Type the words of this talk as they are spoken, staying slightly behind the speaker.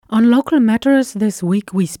On Local Matters this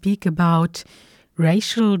week, we speak about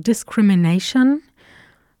racial discrimination.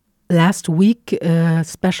 Last week, a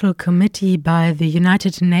special committee by the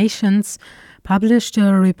United Nations published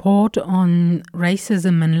a report on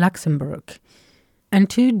racism in Luxembourg. And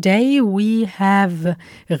today we have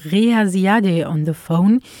Rea Ziadeh on the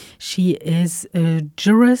phone. She is a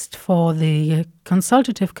jurist for the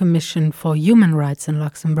Consultative Commission for Human Rights in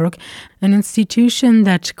Luxembourg, an institution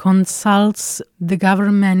that consults the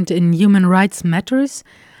government in human rights matters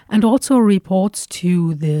and also reports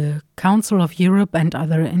to the Council of Europe and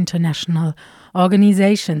other international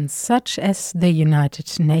organizations, such as the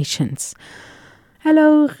United Nations.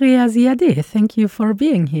 Hello, Rea Ziadeh. Thank you for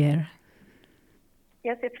being here.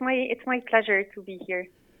 Yes, it's my pleasure to be here.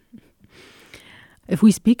 If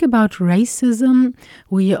we speak about racism,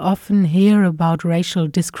 we often hear about racial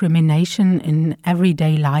discrimination in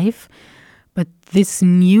everyday life. But this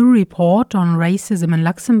new report on racism in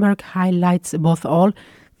Luxembourg highlights above all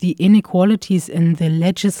the inequalities in the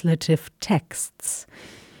legislative texts.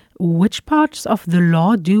 Which parts of the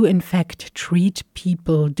law do in fact treat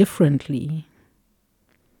people differently?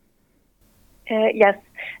 Yes.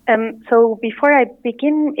 So before I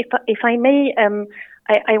begin, if I may,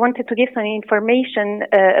 I wanted to give some information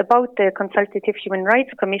about the Consultative Human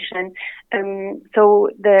Rights Commission. So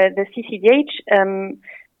the CCDH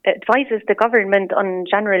advises the government on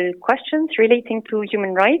general questions relating to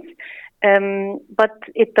human rights, but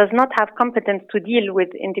it does not have competence to deal with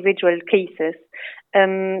individual cases.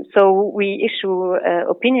 So we issue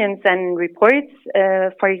opinions and reports,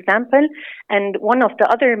 for example, and one of the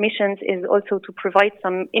other missions is also to provide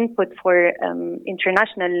some input for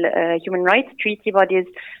international human rights treaty bodies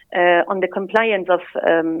on the compliance of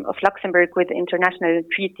Luxembourg with international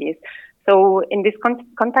treaties. So in this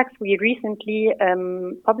context, we recently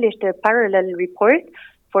published a parallel report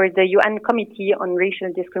for the UN Committee on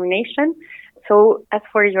Racial Discrimination. So as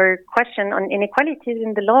for your question on inequalities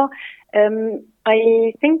in the law,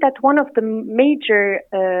 I think that one of the major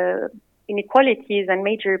inequalities and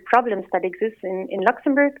major problems that exist in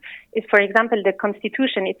Luxembourg is, for example, the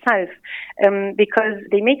constitution itself, because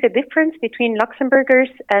they make a difference between Luxembourgers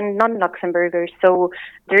and non-Luxembourgers. So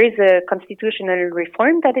there is a constitutional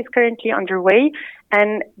reform that is currently underway,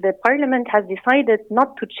 and the parliament has decided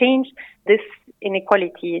not to change this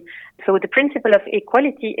inequality. So the principle of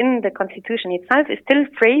equality in the constitution itself is still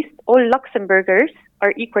phrased, all Luxembourgers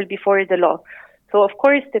are equal before the law. So, of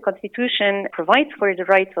course, the Constitution provides for the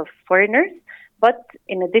rights of foreigners, but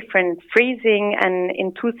in a different phrasing and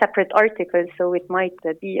in two separate articles, so it might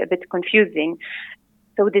be a bit confusing.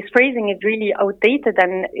 So this phrasing is really outdated,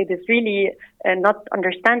 and it is really not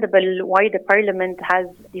understandable why the Parliament has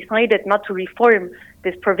decided not to reform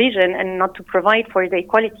this provision and not to provide for the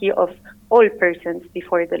equality of all persons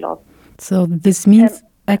before the law. So this means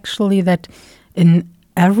actually that in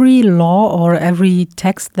every law or every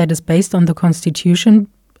text that is based on the Constitution,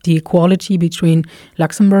 the equality between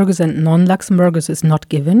Luxembourgers and non-Luxembourgers is not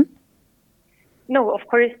given? No, of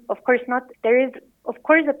course not. There is, of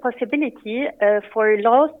course, a possibility for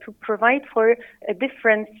laws to provide for a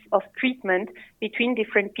difference of treatment between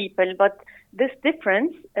different people, but this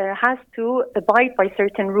difference has to abide by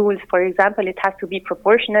certain rules. For example, it has to be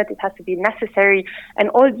proportionate, it has to be necessary, and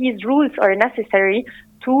all these rules are necessary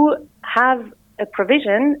to have a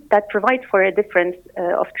provision that provides for a difference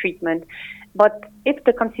of treatment. But if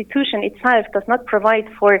the Constitution itself does not provide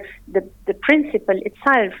for the principle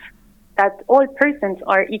itself that all persons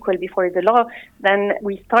are equal before the law, then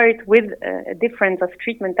we start with a difference of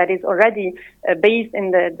treatment that is already based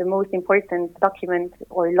in the most important document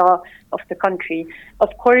or law of the country. Of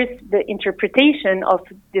course, the interpretation of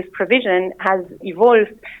this provision has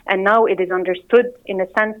evolved, and now it is understood in a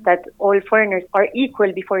sense that all foreigners are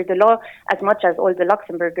equal before the law as much as all the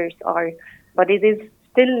Luxembourgers are. But it is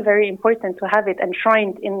still very important to have it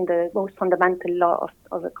enshrined in the most fundamental law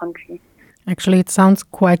of a country. Actually, it sounds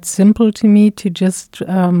quite simple to me to just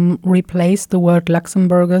replace the word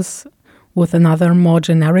Luxembourgers with another more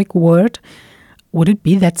generic word. Would it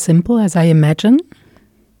be that simple as I imagine?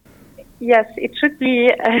 Yes, it should be.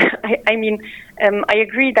 I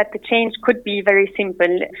agree that the change could be very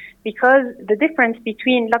simple because the difference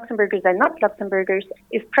between Luxembourgers and not Luxembourgers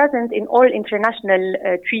is present in all international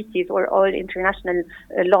treaties or all international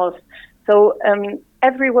laws. So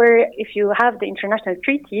everywhere, if you have the international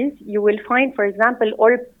treaties, you will find, for example,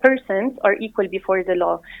 all persons are equal before the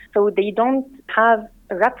law. So they don't have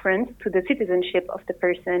a reference to the citizenship of the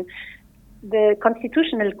person. The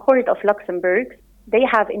Constitutional Court of Luxembourg, they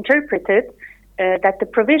have interpreted that the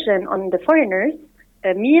provision on the foreigners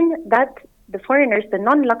mean that the foreigners, the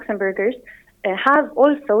non-Luxembourgers, have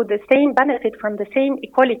also the same benefit from the same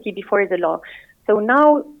equality before the law. So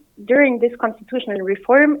now, during this constitutional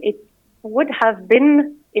reform, it would have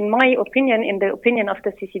been, in my opinion, in the opinion of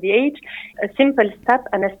the CCDH, a simple step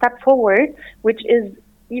and a step forward, which is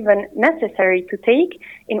even necessary to take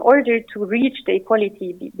in order to reach the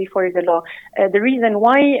equality before the law. The reason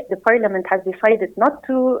why the parliament has decided not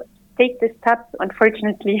to take this step,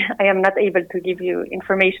 unfortunately, I am not able to give you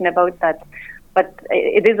information about that. But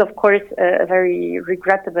it is, of course, a very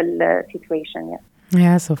regrettable situation. Yes.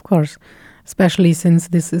 Yes, of course. Especially since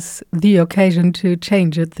this is the occasion to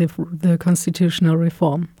change it, the constitutional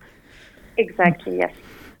reform. Exactly, yes.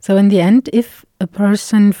 So in the end, if a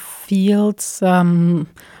person feels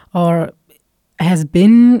or has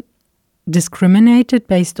been discriminated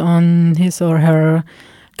based on his or her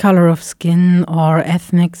color of skin or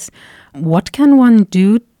ethnics, what can one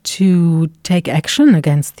do to take action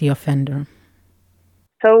against the offender?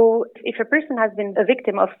 So if a person has been a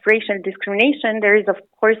victim of racial discrimination, there is, of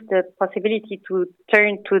course, the possibility to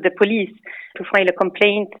turn to the police to file a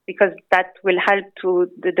complaint, because that will help to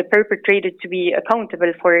the perpetrator to be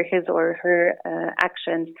accountable for his or her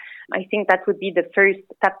actions. I think that would be the first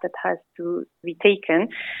step that has to be taken.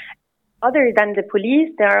 Other than the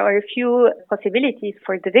police, there are a few possibilities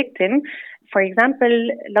for the victim. For example,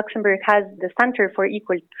 Luxembourg has the Center for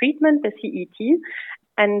Equal Treatment, the CET,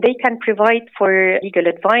 and they can provide for legal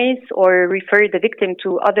advice or refer the victim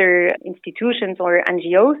to other institutions or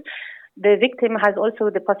NGOs. The victim has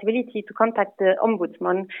also the possibility to contact the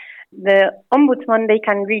ombudsman. The ombudsman, they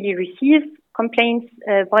can really receive complaints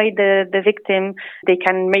by the victim. They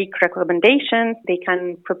can make recommendations. They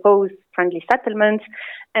can propose friendly settlements.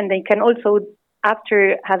 And they can also,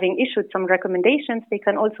 after having issued some recommendations, they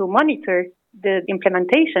can also monitor the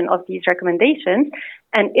implementation of these recommendations.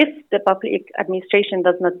 And if the public administration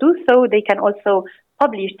does not do so, they can also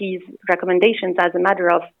publish these recommendations as a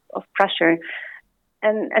matter of pressure.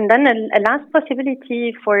 And then a last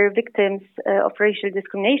possibility for victims of racial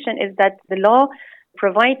discrimination is that the law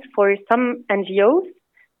provides for some NGOs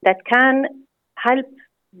that can help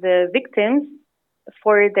the victims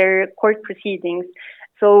for their court proceedings.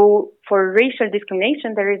 So for racial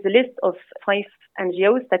discrimination, there is a list of 5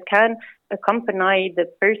 NGOs that can accompany the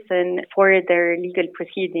person for their legal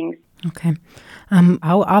proceedings. Okay.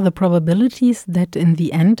 How are the probabilities that in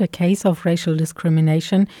the end a case of racial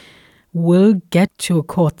discrimination will get to a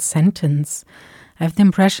court sentence? I have the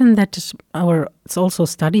impression that, it's also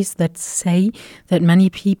studies that say that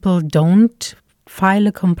many people don't file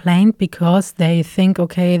a complaint because they think,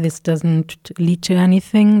 okay, this doesn't lead to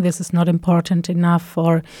anything, this is not important enough,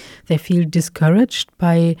 or they feel discouraged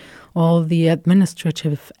by all the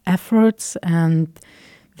administrative efforts and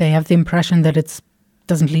they have the impression that it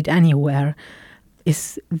doesn't lead anywhere.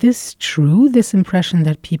 Is this true, this impression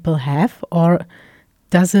that people have, or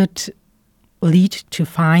does it lead to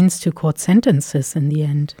fines, to court sentences in the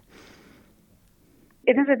end?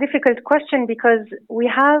 It is a difficult question because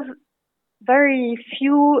we have very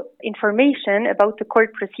few information about the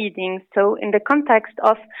court proceedings. So in the context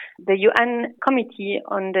of the UN Committee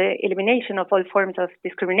on the Elimination of All Forms of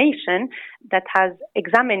Discrimination that has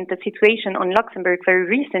examined the situation on Luxembourg very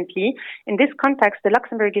recently, in this context, the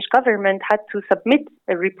Luxembourgish government had to submit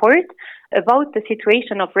a report about the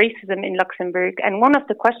situation of racism in Luxembourg. And one of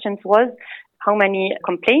the questions was how many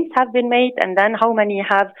complaints have been made, and then how many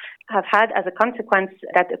have had as a consequence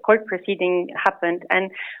that a court proceeding happened.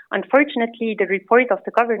 And unfortunately, the report of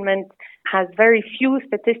the government has very few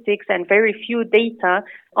statistics and very few data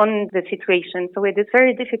on the situation. So it is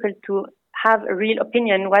very difficult to have a real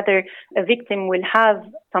opinion whether a victim will have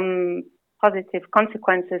some positive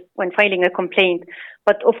consequences when filing a complaint.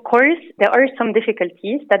 But of course, there are some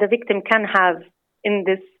difficulties that a victim can have in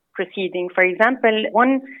this proceeding. For example,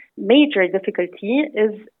 one major difficulty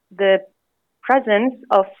is the presence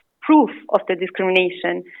of proof of the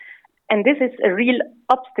discrimination. And this is a real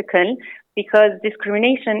obstacle because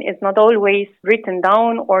discrimination is not always written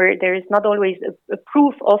down, or there is not always a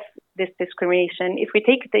proof of this discrimination. If we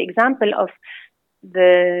take the example of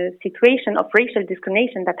the situation of racial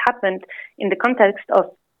discrimination that happened in the context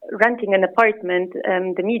of renting an apartment,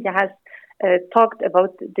 the media has talked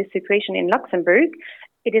about this situation in Luxembourg.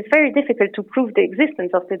 It is very difficult to prove the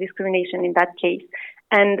existence of the discrimination in that case.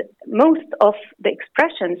 And most of the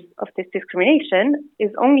expressions of this discrimination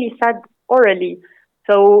is only said orally.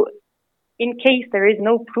 So in case there is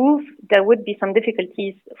no proof, there would be some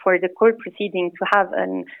difficulties for the court proceeding to have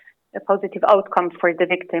a positive outcome for the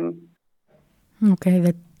victim. Okay,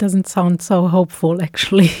 that doesn't sound so hopeful,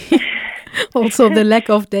 actually. Also, the lack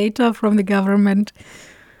of data from the government.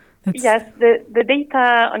 Yes, the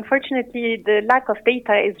data, unfortunately, the lack of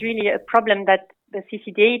data is really a problem that the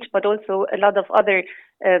CCDH, but also a lot of other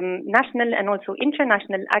national and also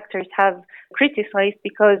international actors have criticized,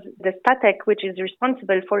 because the STATEC, which is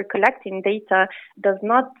responsible for collecting data, does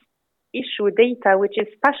not issue data which is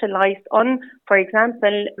specialized on, for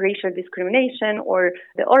example, racial discrimination or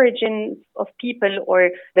the origin of people or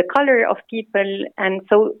the color of people. And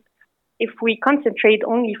so if we concentrate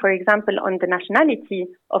only, for example, on the nationality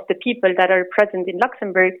of the people that are present in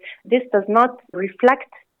Luxembourg, this does not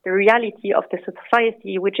reflect the reality of the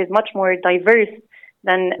society, which is much more diverse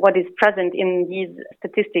than what is present in these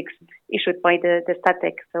statistics issued by the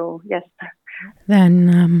STATEC. So, yes.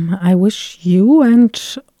 Then I wish you and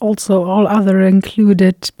also all other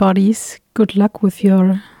included bodies good luck with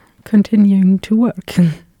your continuing to work.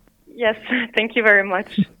 Yes, thank you very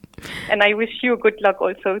much. And I wish you good luck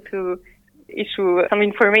also to issue some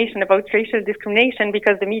information about racial discrimination,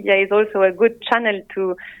 because the media is also a good channel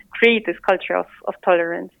to create this culture of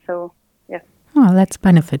tolerance. So, yes. Oh, let's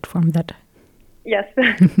benefit from that. Yes.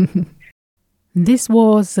 This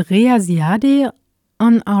was Rea Ziadeh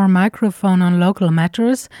on our microphone on Local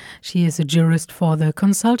Matters. She is a jurist for the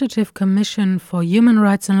Consultative Commission for Human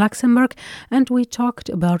Rights in Luxembourg, and we talked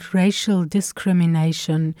about racial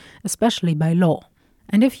discrimination, especially by law.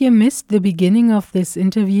 And if you missed the beginning of this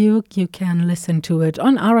interview, you can listen to it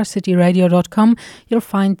on ourcityradio.com. You'll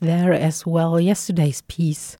find there as well yesterday's piece.